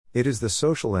It is the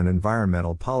social and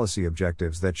environmental policy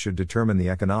objectives that should determine the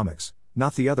economics,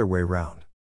 not the other way round.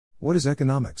 What is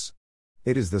economics?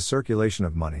 It is the circulation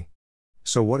of money.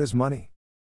 So what is money?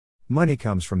 Money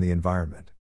comes from the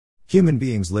environment. Human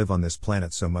beings live on this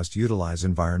planet, so must utilize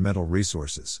environmental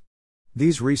resources.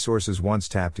 These resources, once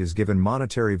tapped, is given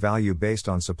monetary value based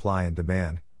on supply and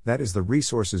demand, that is, the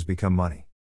resources become money.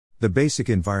 The basic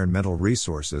environmental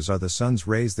resources are the sun's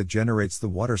rays that generates the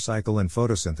water cycle and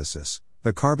photosynthesis,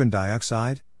 the carbon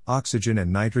dioxide, oxygen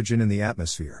and nitrogen in the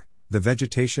atmosphere, the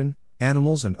vegetation,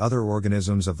 animals and other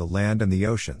organisms of the land and the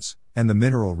oceans, and the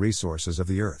mineral resources of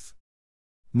the earth.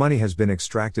 Money has been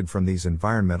extracted from these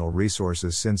environmental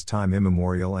resources since time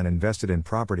immemorial and invested in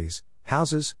properties,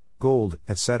 houses, gold,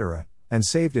 etc., and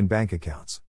saved in bank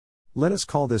accounts. Let us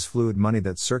call this fluid money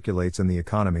that circulates in the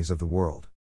economies of the world.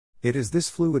 It is this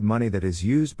fluid money that is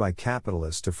used by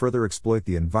capitalists to further exploit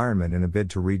the environment in a bid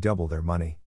to redouble their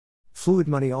money. Fluid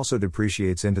money also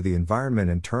depreciates into the environment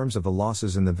in terms of the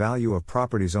losses in the value of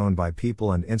properties owned by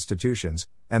people and institutions,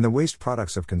 and the waste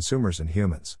products of consumers and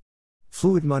humans.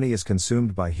 Fluid money is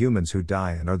consumed by humans who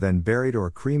die and are then buried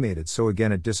or cremated, so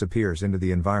again it disappears into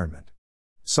the environment.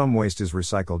 Some waste is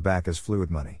recycled back as fluid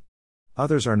money.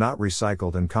 Others are not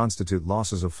recycled and constitute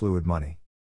losses of fluid money.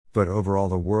 But overall,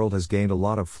 the world has gained a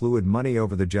lot of fluid money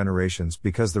over the generations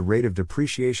because the rate of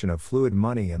depreciation of fluid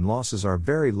money and losses are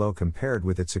very low compared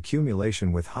with its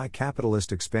accumulation with high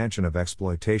capitalist expansion of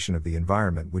exploitation of the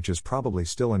environment, which is probably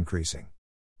still increasing.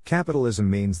 Capitalism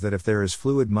means that if there is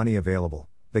fluid money available,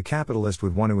 the capitalist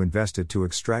would want to invest it to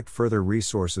extract further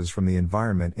resources from the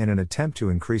environment in an attempt to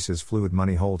increase his fluid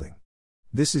money holding.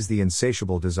 This is the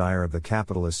insatiable desire of the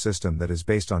capitalist system that is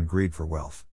based on greed for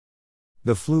wealth.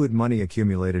 The fluid money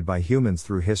accumulated by humans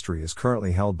through history is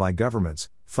currently held by governments,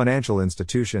 financial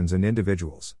institutions and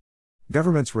individuals.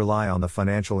 Governments rely on the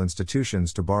financial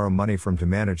institutions to borrow money from to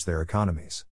manage their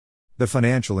economies. The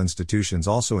financial institutions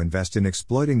also invest in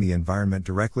exploiting the environment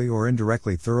directly or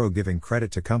indirectly, giving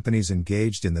credit to companies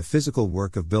engaged in the physical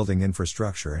work of building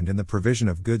infrastructure and in the provision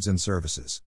of goods and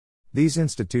services. These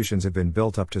institutions have been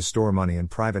built up to store money in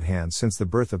private hands since the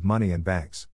birth of money and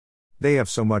banks. They have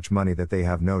so much money that they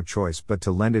have no choice but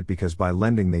to lend it, because by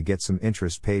lending they get some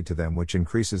interest paid to them, which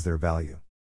increases their value.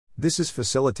 This is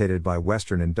facilitated by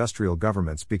Western industrial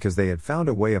governments because they had found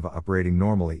a way of operating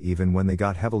normally even when they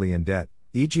got heavily in debt,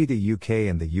 e.g. the UK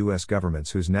and the US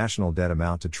governments, whose national debt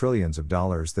amount to trillions of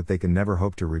dollars that they can never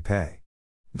hope to repay.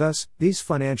 Thus, these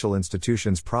financial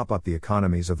institutions prop up the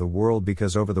economies of the world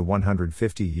because over the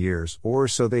 150 years or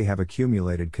so they have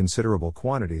accumulated considerable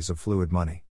quantities of fluid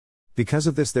money. Because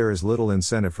of this, there is little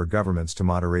incentive for governments to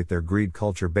moderate their greed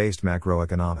culture-based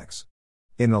macroeconomics.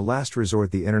 In the last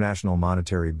resort, the International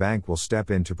Monetary Bank will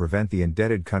step in to prevent the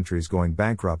indebted countries going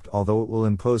bankrupt, although it will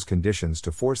impose conditions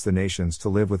to force the nations to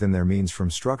live within their means from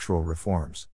structural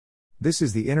reforms. This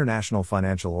is the international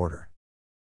financial order.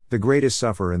 The greatest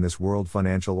sufferer in this world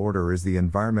financial order is the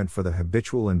environment, for the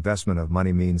habitual investment of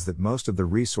money means that most of the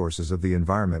resources of the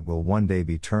environment will one day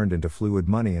be turned into fluid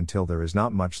money until there is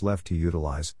not much left to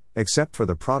utilize, except for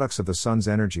the products of the sun's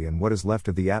energy and what is left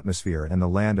of the atmosphere and the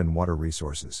land and water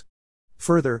resources.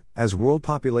 Further, as world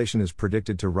population is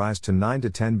predicted to rise to 9 to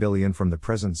 10 billion from the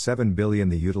present 7 billion,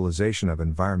 the utilization of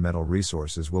environmental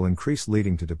resources will increase,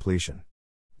 leading to depletion.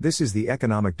 This is the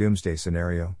economic doomsday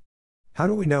scenario. How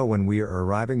do we know when we are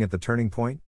arriving at the turning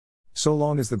point? So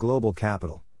long as the global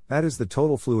capital, that is the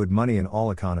total fluid money in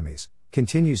all economies,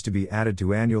 continues to be added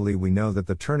to annually, we know that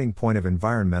the turning point of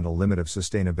environmental limit of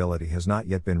sustainability has not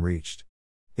yet been reached.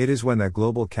 It is when that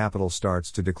global capital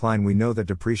starts to decline we know that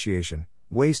depreciation,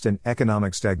 waste and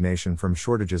economic stagnation from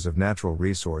shortages of natural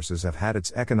resources have had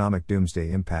its economic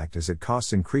doomsday impact, as it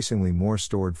costs increasingly more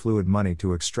stored fluid money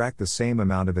to extract the same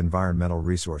amount of environmental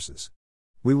resources.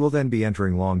 We will then be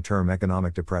entering long-term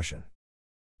economic depression.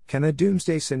 Can the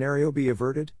doomsday scenario be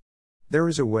averted? There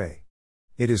is a way.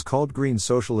 It is called green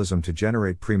socialism, to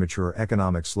generate premature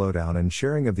economic slowdown and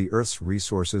sharing of the Earth's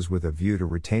resources with a view to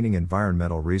retaining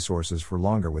environmental resources for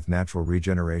longer with natural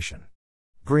regeneration.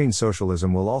 Green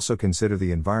socialism will also consider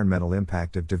the environmental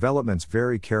impact of developments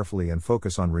very carefully and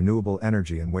focus on renewable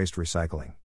energy and waste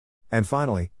recycling. And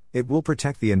finally, it will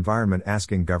protect the environment,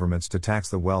 asking governments to tax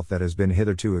the wealth that has been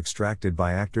hitherto extracted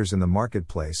by actors in the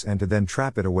marketplace and to then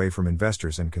trap it away from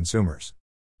investors and consumers.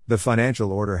 The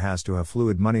financial order has to have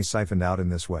fluid money siphoned out in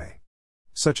this way.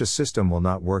 Such a system will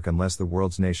not work unless the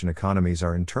world's nation economies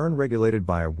are in turn regulated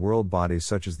by a world body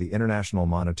such as the International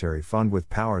Monetary Fund, with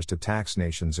powers to tax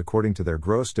nations according to their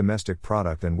gross domestic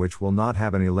product, and which will not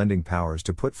have any lending powers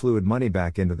to put fluid money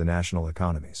back into the national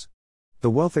economies. The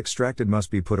wealth extracted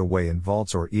must be put away in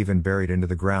vaults or even buried into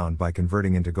the ground by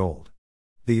converting into gold.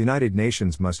 The United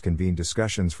Nations must convene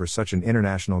discussions for such an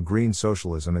international green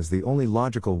socialism as the only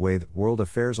logical way that world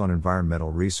affairs on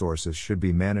environmental resources should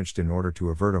be managed in order to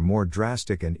avert a more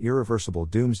drastic and irreversible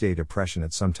doomsday depression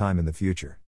at some time in the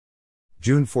future.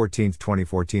 June 14,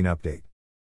 2014 update.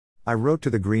 I wrote to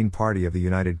the Green Party of the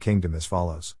United Kingdom as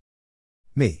follows.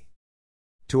 Me.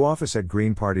 To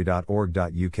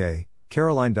office@greenparty.org.uk,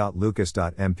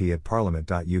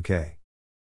 caroline.lucas.mp@parliament.uk.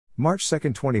 March 2,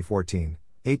 2014,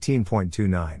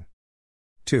 18.29.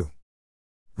 2.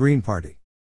 Green Party.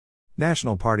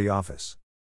 National Party Office.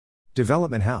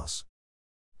 Development House.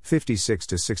 56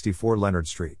 to 64 Leonard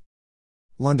Street.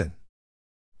 London.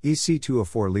 EC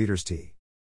 204 Leaders T.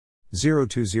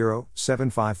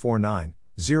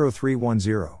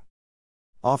 020-7549-0310.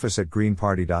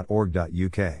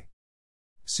 Office@greenparty.org.uk.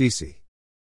 CC.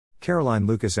 Caroline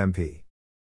Lucas MP.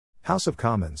 House of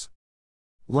Commons.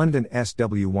 London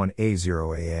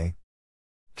SW1A0AA.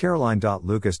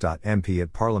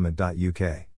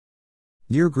 Caroline.lucas.mp@parliament.uk.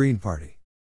 Dear Green Party.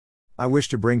 I wish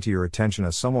to bring to your attention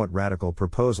a somewhat radical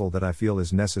proposal that I feel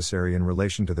is necessary in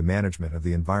relation to the management of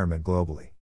the environment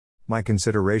globally. My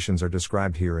considerations are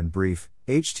described here in brief.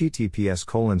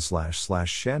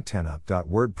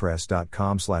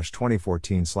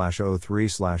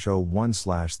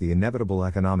 https://shantanup.wordpress.com/2014/03/01/ The inevitable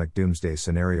economic doomsday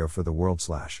scenario for the world/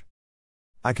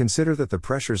 I consider that the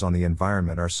pressures on the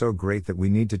environment are so great that we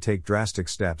need to take drastic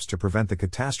steps to prevent the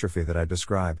catastrophe that I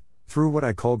describe, through what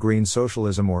I call green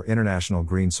socialism or international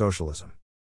green socialism.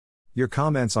 Your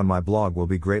comments on my blog will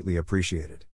be greatly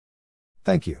appreciated.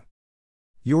 Thank you.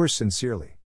 Yours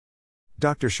sincerely,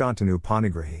 Dr. Shantanu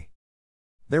Panigrahi.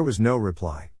 There was no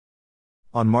reply.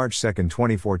 On March 2,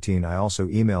 2014, I also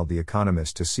emailed The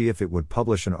Economist to see if it would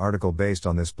publish an article based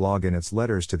on this blog in its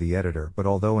letters to the editor, but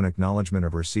although an acknowledgement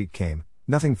of receipt came,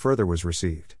 nothing further was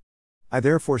received. I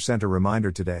therefore sent a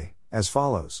reminder today, as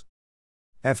follows.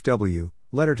 FW,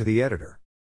 letter to the editor.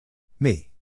 Me.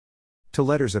 To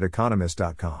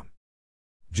letters@economist.com.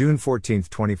 June 14,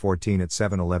 2014 at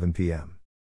 7:11 p.m.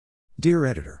 Dear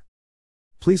editor.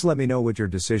 Please let me know what your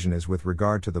decision is with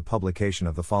regard to the publication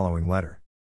of the following letter.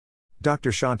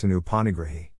 Dr. Shantanu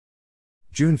Panigrahi.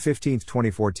 June 15,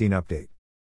 2014 update.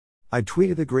 I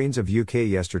tweeted the Greens of UK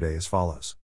yesterday as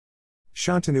follows.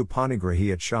 Shantanu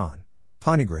Panigrahi at Sean,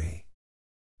 Panigrahi.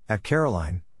 At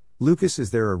Caroline, Lucas,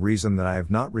 is there a reason that I have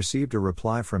not received a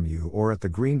reply from you or at the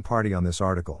Green Party on this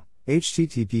article?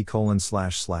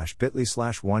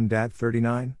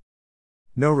 http://bit.ly/1-39?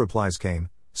 No replies came,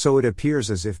 so it appears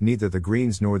as if neither the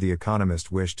Greens nor The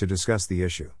Economist wish to discuss the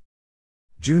issue.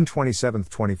 June 27,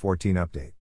 2014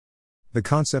 update. The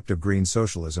concept of green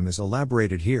socialism is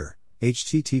elaborated here.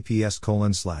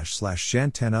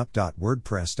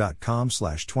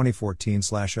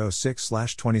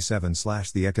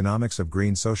 https://shantanup.wordpress.com/2014/06/27/ The Economics of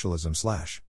Green Socialism/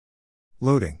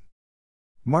 Loading.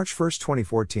 March 1,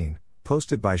 2014,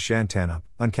 posted by Shantanup,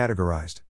 uncategorized.